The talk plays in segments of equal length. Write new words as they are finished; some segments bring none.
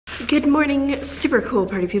Good morning, super cool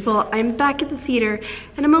party people. I'm back at the theater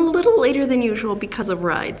and I'm a little later than usual because of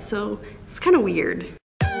rides, so it's kind of weird.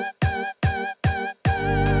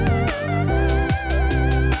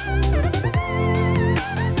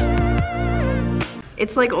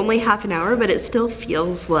 It's like only half an hour, but it still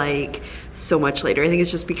feels like so much later. I think it's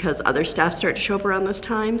just because other staff start to show up around this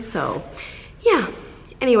time, so yeah.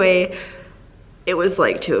 Anyway, it was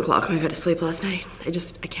like 2 o'clock when I got to sleep last night. I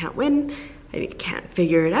can't win. I can't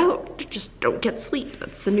figure it out. Just don't get sleep.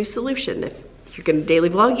 That's the new solution. If you're gonna daily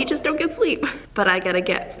vlog, you just don't get sleep. But I gotta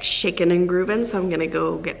get shaken and grooving, so I'm gonna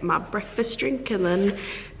go get my breakfast drink and then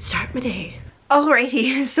start my day.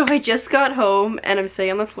 Alrighty, so I just got home and I'm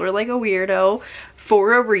sitting on the floor like a weirdo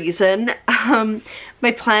for a reason.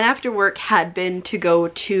 My plan after work had been to go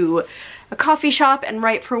to a coffee shop and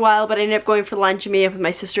write for a while, but I ended up going for lunch and meeting up with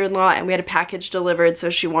my sister-in-law, and we had a package delivered, so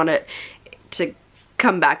she wanted to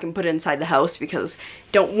come back and put it inside the house because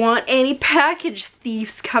don't want any package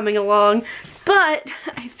thieves coming along. But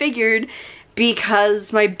I figured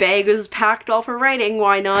because my bag was packed all for writing,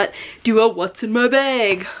 why not do a what's in my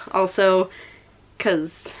bag? Also,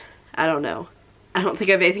 because I don't know. I don't think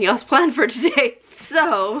I have anything else planned for today.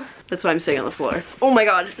 So that's why I'm sitting on the floor. Oh my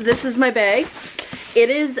god, this is my bag. It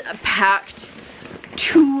is packed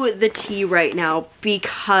to the T right now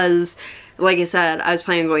because, like I said, I was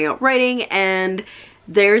planning on going out writing and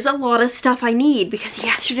there's a lot of stuff I need because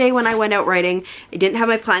yesterday when I went out writing, I didn't have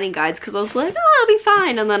my planning guides because I was like, oh, I'll be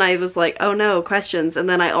fine. And then I was like, oh no, questions. And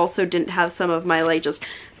then I also didn't have some of my like just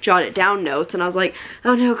jot it down notes and I was like,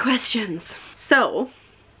 oh no, questions. So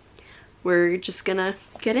we're just gonna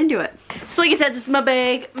get into it. So like I said, this is my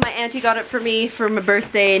bag. My auntie got it for me for my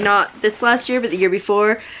birthday, not this last year, but the year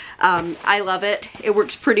before. I love it. It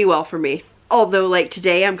works pretty well for me. Although like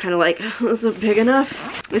today, I'm kind of like, oh, this isn't big enough.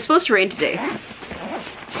 It's supposed to rain today.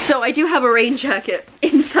 So I do have a rain jacket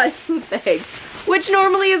inside the bag, which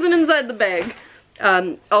normally isn't inside the bag.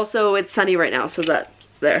 Also, it's sunny right now, so that's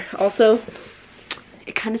there. Also,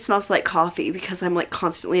 it kind of smells like coffee because I'm like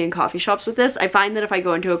constantly in coffee shops with this. I find that if I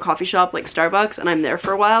go into a coffee shop like Starbucks and I'm there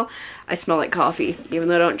for a while, I smell like coffee, even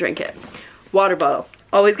though I don't drink it. Water bottle.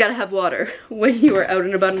 Always gotta have water when you are out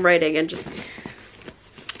and about and writing, and just,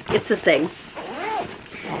 it's a thing.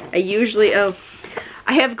 I usually,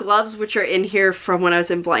 I have gloves which are in here from when I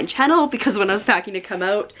was in Blind Channel because when I was packing to come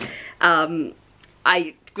out,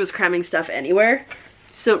 I was cramming stuff anywhere.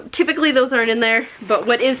 So typically those aren't in there, but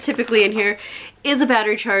what is typically in here is a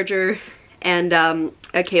battery charger and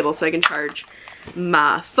a cable so I can charge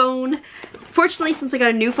my phone. Fortunately, since I got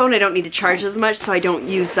a new phone, I don't need to charge as much, so I don't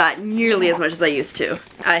use that nearly as much as I used to.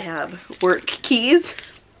 I have work keys.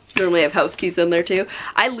 Normally I have house keys in there too.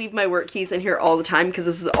 I leave my work keys in here all the time because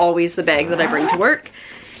this is always the bag that I bring to work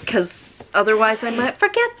because otherwise I might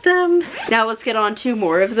forget them. Now let's get on to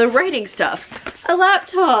more of the writing stuff. A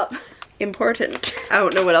laptop. Important. I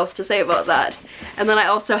don't know what else to say about that. And then I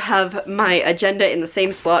also have my agenda in the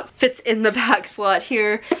same slot. Fits in the back slot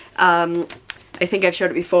here. I think I've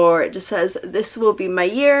showed it before. It just says, this will be my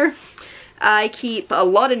year. I keep a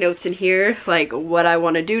lot of notes in here, like what I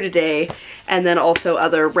want to do today, and then also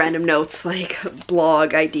other random notes like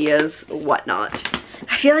blog ideas, whatnot.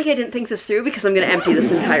 I feel like I didn't think this through because I'm going to empty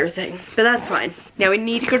this entire thing, but that's fine. Now we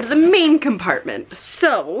need to go to the main compartment.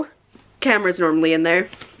 So, camera's normally in there.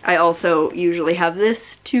 I also usually have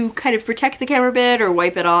this to kind of protect the camera a bit or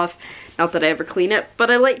wipe it off. Not that I ever clean it, but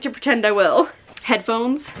I like to pretend I will.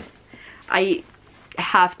 Headphones. I've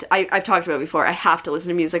talked about it before, I have to listen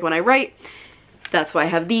to music when I write. That's why I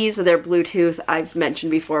have these. They're Bluetooth. I've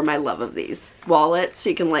mentioned before my love of these. Wallet, so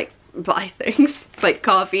you can like buy things like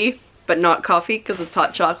coffee, but not coffee because it's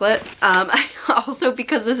hot chocolate. Also,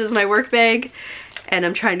 because this is my work bag and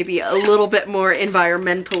I'm trying to be a little bit more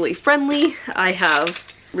environmentally friendly, I have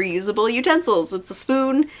reusable utensils. It's a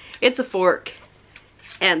spoon, it's a fork,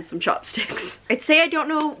 and some chopsticks. I'd say I don't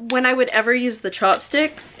know when I would ever use the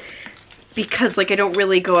chopsticks because like I don't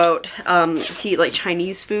really go out to eat like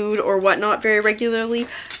Chinese food or whatnot very regularly,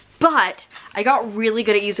 but I got really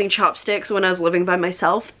good at using chopsticks when I was living by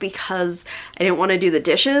myself because I didn't want to do the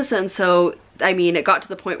dishes, and so I mean it got to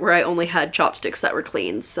the point where I only had chopsticks that were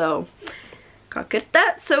clean, so got good at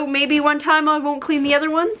that. So maybe one time I won't clean the other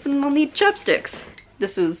ones and I'll need chopsticks.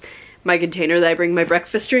 This is my container that I bring my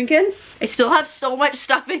breakfast drink in. I still have so much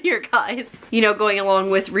stuff in here, guys. You know, going along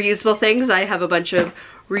with reusable things, I have a bunch of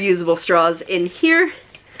reusable straws in here,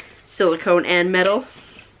 silicone and metal,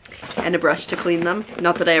 and a brush to clean them.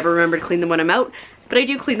 Not that I ever remember to clean them when I'm out, but I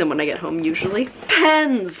do clean them when I get home usually.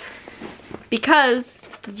 Pens, because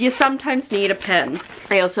you sometimes need a pen.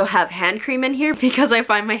 I also have hand cream in here because I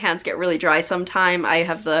find my hands get really dry sometime. I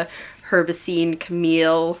have the Herbicine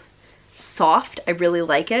Camille soft. I really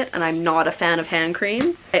like it, and I'm not a fan of hand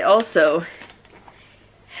creams. I also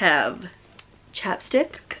have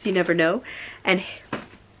chapstick, because you never know, and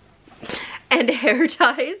hair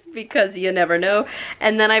ties, because you never know.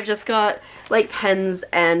 And then I've just got like pens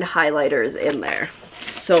and highlighters in there.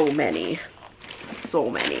 So many. So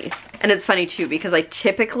many. And it's funny too, because I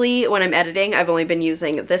typically, when I'm editing, I've only been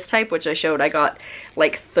using this type, which I showed I got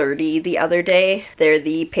like 30 the other day. They're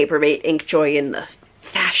the Papermate Inkjoy in the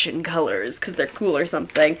fashion colors, because they're cool or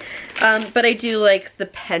something. But I do like the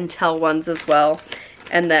Pentel ones as well.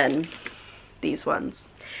 And then these ones.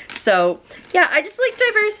 So yeah, I just like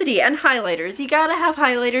diversity and highlighters. You gotta have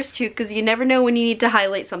highlighters too, because you never know when you need to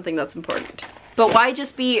highlight something that's important. But why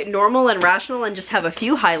just be normal and rational and just have a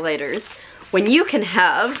few highlighters when you can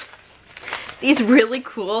have these really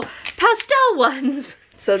cool pastel ones?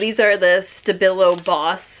 So these are the Stabilo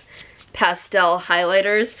Boss pastel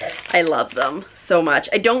highlighters. I love them so much.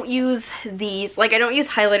 I don't use these, like I don't use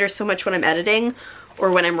highlighters so much when I'm editing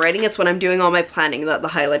or when I'm writing. It's when I'm doing all my planning that the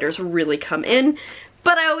highlighters really come in.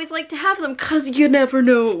 But I always like to have them because you never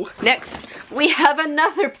know. Next, we have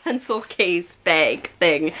another pencil case bag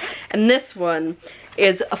thing. And this one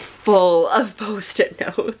is full of Post-it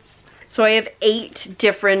notes. So I have 8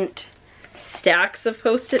 different stacks of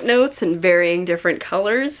Post-it notes in varying different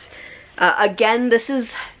colors. Again, this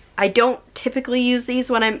is, I don't typically use these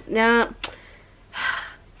when I'm, never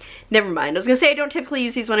mind. I was gonna say I don't typically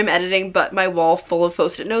use these when I'm editing, but my wall full of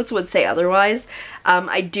Post-it notes would say otherwise.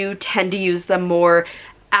 I do tend to use them more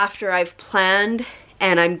after I've planned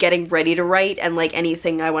and I'm getting ready to write, and like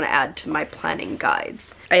anything I want to add to my planning guides.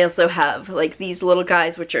 I also have like these little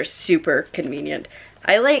guys, which are super convenient.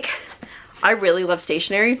 I really love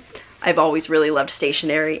stationery. I've always really loved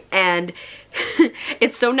stationery, and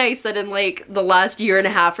it's so nice that in like the last year and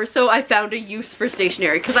a half or so I found a use for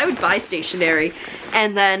stationery, because I would buy stationery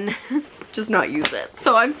and then just not use it.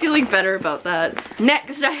 So I'm feeling better about that.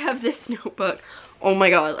 Next, I have this notebook. Oh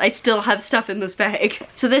my god, I still have stuff in this bag.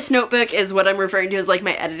 So this notebook is what I'm referring to as like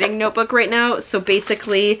my editing notebook right now. So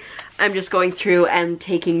basically, I'm just going through and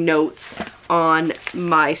taking notes on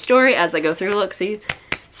my story as I go through. Look, see?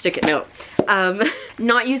 Stick-it note.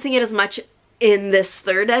 Not using it as much in this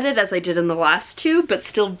third edit as I did in the last 2, but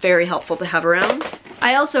still very helpful to have around.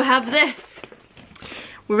 I also have this.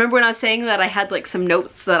 Remember when I was saying that I had like some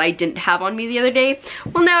notes that I didn't have on me the other day?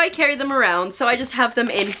 Well, now I carry them around, so I just have them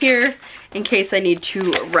in here in case I need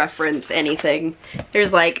to reference anything.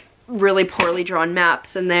 There's like really poorly drawn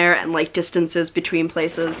maps in there and like distances between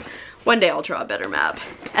places. One day I'll draw a better map.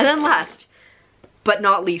 And then last, but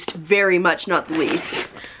not least, very much not the least,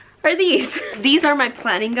 are these. These are my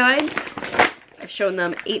planning guides. I've shown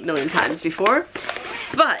them 8 million times before,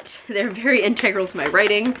 but they're very integral to my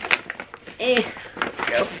writing.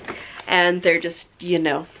 Go. And they're just, you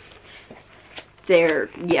know, they're,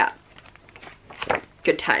 yeah,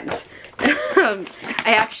 good times. I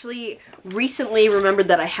actually recently remembered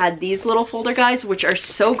that I had these little folder guys, which are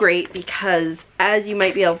so great because, as you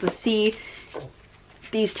might be able to see,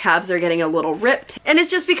 these tabs are getting a little ripped. And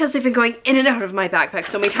it's just because they've been going in and out of my backpack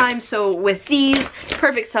so many times. So with these,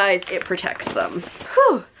 perfect size, it protects them.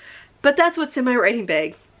 Whew. But that's what's in my writing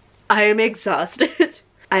bag. I am exhausted.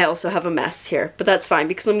 I also have a mess here, but that's fine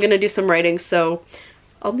because I'm gonna do some writing, so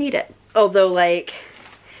I'll need it. Although like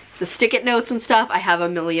the stick-it notes and stuff, I have a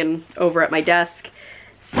million over at my desk,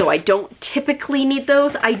 so I don't typically need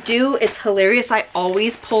those. I do, it's hilarious, I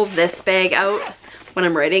always pull this bag out when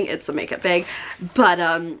I'm writing. It's a makeup bag, but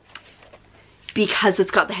because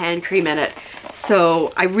it's got the hand cream in it.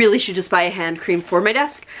 So I really should just buy a hand cream for my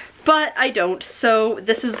desk, but I don't, so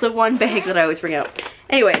this is the one bag that I always bring out.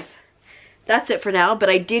 Anyways, that's it for now, but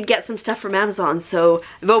I did get some stuff from Amazon, so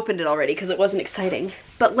I've opened it already because it wasn't exciting.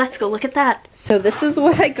 But let's go look at that. So this is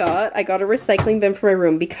what I got. I got a recycling bin for my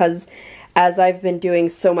room because as I've been doing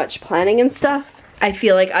so much planning and stuff, I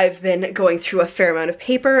feel like I've been going through a fair amount of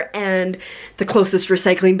paper, and the closest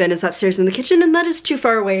recycling bin is upstairs in the kitchen, and that is too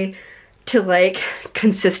far away to like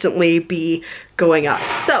consistently be going up.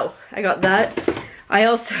 So I got that. I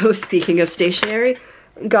also, speaking of stationery,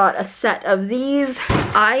 got a set of these.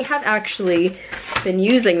 I have actually been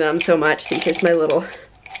using them so much. See, here's my little,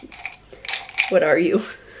 what are you,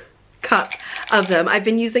 cup of them. I've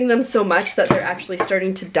been using them so much that they're actually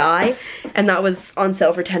starting to die, and that was on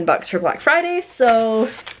sale for 10 bucks for Black Friday, so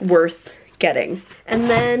worth getting. And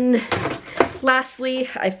then lastly,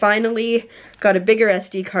 I finally got a bigger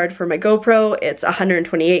SD card for my GoPro. It's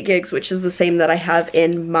 128 gigs, which is the same that I have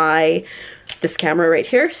in this camera right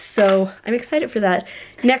here, so I'm excited for that.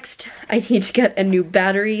 Next, I need to get a new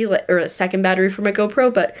battery, or a second battery for my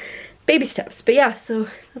GoPro, but baby steps. But yeah, so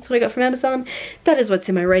that's what I got from Amazon. That is what's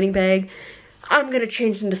in my writing bag. I'm gonna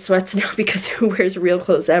change into sweats now because who wears real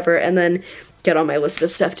clothes ever, and then get on my list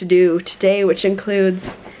of stuff to do today, which includes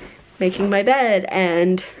making my bed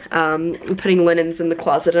and putting linens in the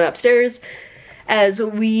closet and upstairs as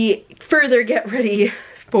we further get ready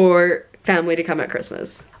for family to come at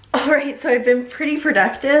Christmas. Alright, so I've been pretty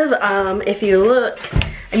productive. If you look,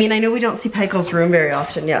 I mean, I know we don't see Pikel's room very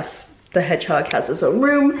often. Yes, the hedgehog has his own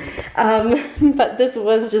room, but this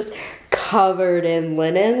was just covered in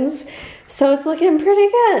linens, so it's looking pretty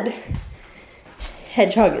good.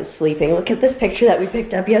 Hedgehog is sleeping. Look at this picture that we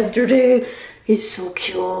picked up yesterday. He's so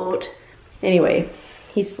cute. Anyway,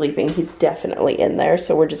 he's sleeping. He's definitely in there,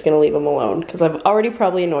 so we're just gonna leave him alone because I've already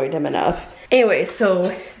probably annoyed him enough. Anyway,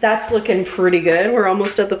 so that's looking pretty good. We're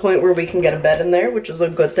almost at the point where we can get a bed in there, which is a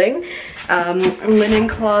good thing. Linen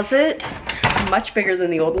closet, much bigger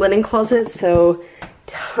than the old linen closet, so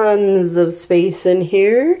tons of space in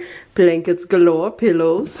here. Blankets galore,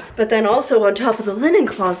 pillows. But then also on top of the linen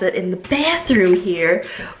closet in the bathroom here,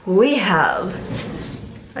 we have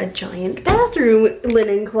a giant bathroom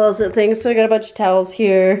linen closet thing. So I got a bunch of towels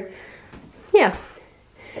here. Yeah,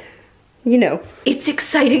 you know, it's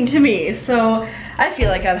exciting to me. So I feel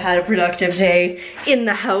like I've had a productive day in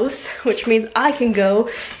the house, which means I can go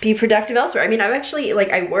be productive elsewhere. I mean, I've actually,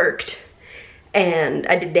 like, I worked and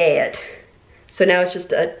I did that. So now it's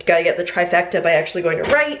just gotta get the trifecta by actually going to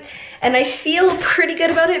write. And I feel pretty good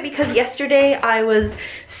about it because yesterday I was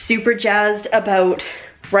super jazzed about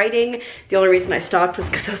writing. The only reason I stopped was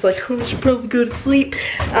because I was like, oh, I should probably go to sleep.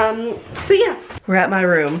 So yeah, we're at my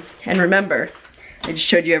room. And remember, I just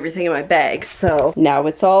showed you everything in my bag. So now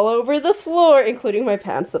it's all over the floor, including my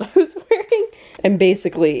pants that I was wearing. I'm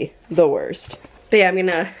basically the worst. But yeah, I'm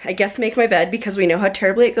gonna, I guess, make my bed because we know how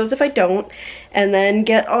terribly it goes if I don't. And then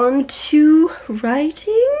get on to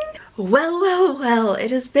writing. Well,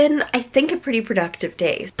 it has been, I think, a pretty productive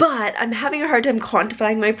day. But I'm having a hard time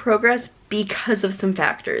quantifying my progress because of some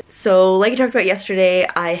factors. So like I talked about yesterday,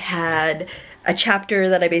 I had a chapter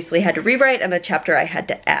that I basically had to rewrite and a chapter I had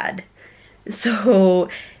to add. So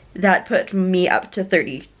that put me up to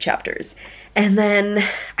 30 chapters. And then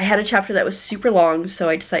I had a chapter that was super long, so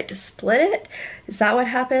I decided to split it. Is that what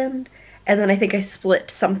happened? And then I think I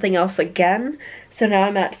split something else again. So now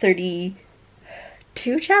I'm at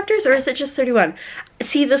 32 chapters, or is it just 31?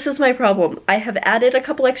 See, this is my problem. I have added a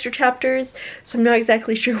couple extra chapters, so I'm not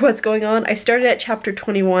exactly sure what's going on. I started at chapter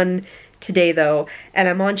 21 today though, and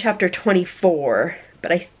I'm on chapter 24,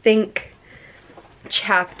 but I think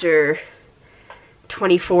chapter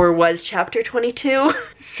 24 was chapter 22,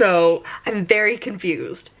 so I'm very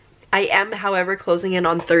confused. I am, however, closing in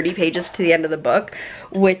on 30 pages to the end of the book,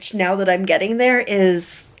 which now that I'm getting there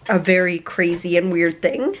is a very crazy and weird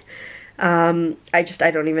thing. I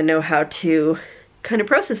don't even know how to kind of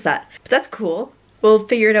process that, but that's cool. We'll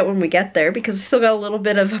figure it out when we get there because I still got a little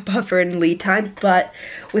bit of a buffer and lead time, but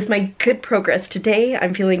with my good progress today,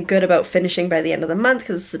 I'm feeling good about finishing by the end of the month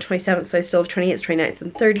because it's the 27th, so I still have 28th, 29th,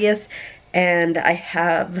 and 30th. And I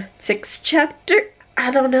have 6 chapters.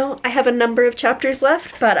 I don't know. I have a number of chapters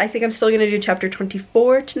left, but I think I'm still gonna do chapter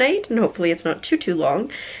 24 tonight, and hopefully it's not too long.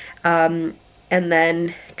 And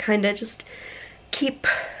then kind of just keep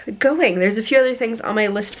going. There's a few other things on my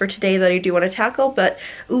list for today that I do want to tackle, but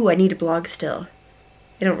ooh, I need to blog still.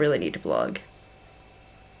 I don't really need to blog.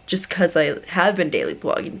 Just because I have been daily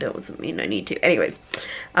blogging doesn't mean I need to. Anyways,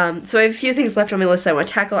 so I have a few things left on my list I want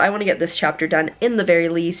to tackle. I want to get this chapter done in the very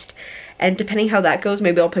least. And depending how that goes,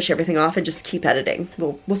 maybe I'll push everything off and just keep editing.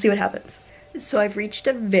 We'll see what happens. So I've reached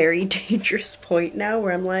a very dangerous point now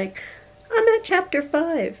where I'm like, I'm at chapter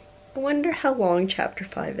 5. I wonder how long chapter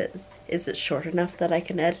 5 is. Is it short enough that I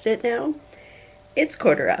can edit it now? It's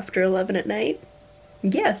 11:15 at night.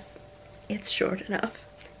 Yes, it's short enough.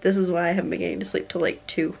 This is why I haven't been getting to sleep till like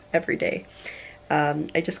 2 every day.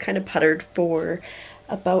 I just kind of puttered for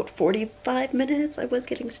about 45 minutes. I was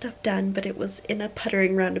getting stuff done, but it was in a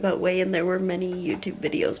puttering roundabout way and there were many YouTube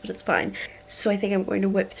videos, but it's fine. So I think I'm going to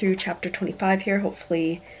whip through chapter 25 here.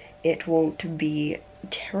 Hopefully it won't be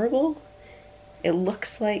terrible. It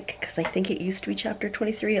looks like, because I think it used to be chapter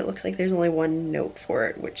 23, it looks like there's only one note for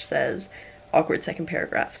it, which says awkward second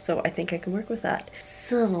paragraph. So I think I can work with that.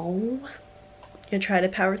 So I'm gonna try to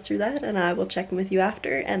power through that and I will check in with you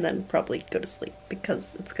after and then probably go to sleep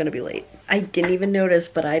because it's gonna be late. I didn't even notice,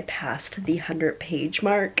 but I passed the 100-page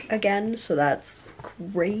mark again, so that's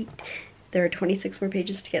great. There are 26 more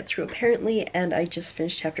pages to get through apparently, and I just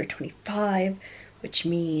finished chapter 25, which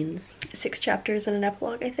means 6 chapters and an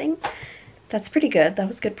epilogue, I think. that's pretty good. That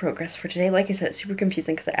was good progress for today. Like I said, it's super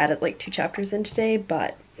confusing because I added like 2 chapters in today,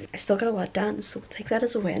 but I still got a lot done, so we'll take that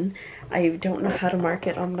as a win. I don't know how to mark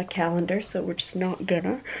it on my calendar, so we're just not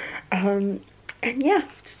gonna. And yeah,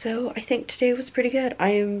 so I think today was pretty good. I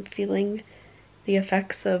am feeling the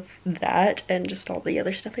effects of that and just all the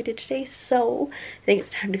other stuff I did today, so I think it's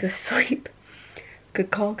time to go to sleep.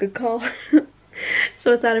 Good call, good call.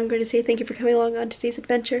 So with that, I'm going to say thank you for coming along on today's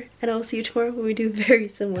adventure, and I'll see you tomorrow when we do very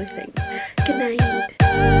similar things. Good night.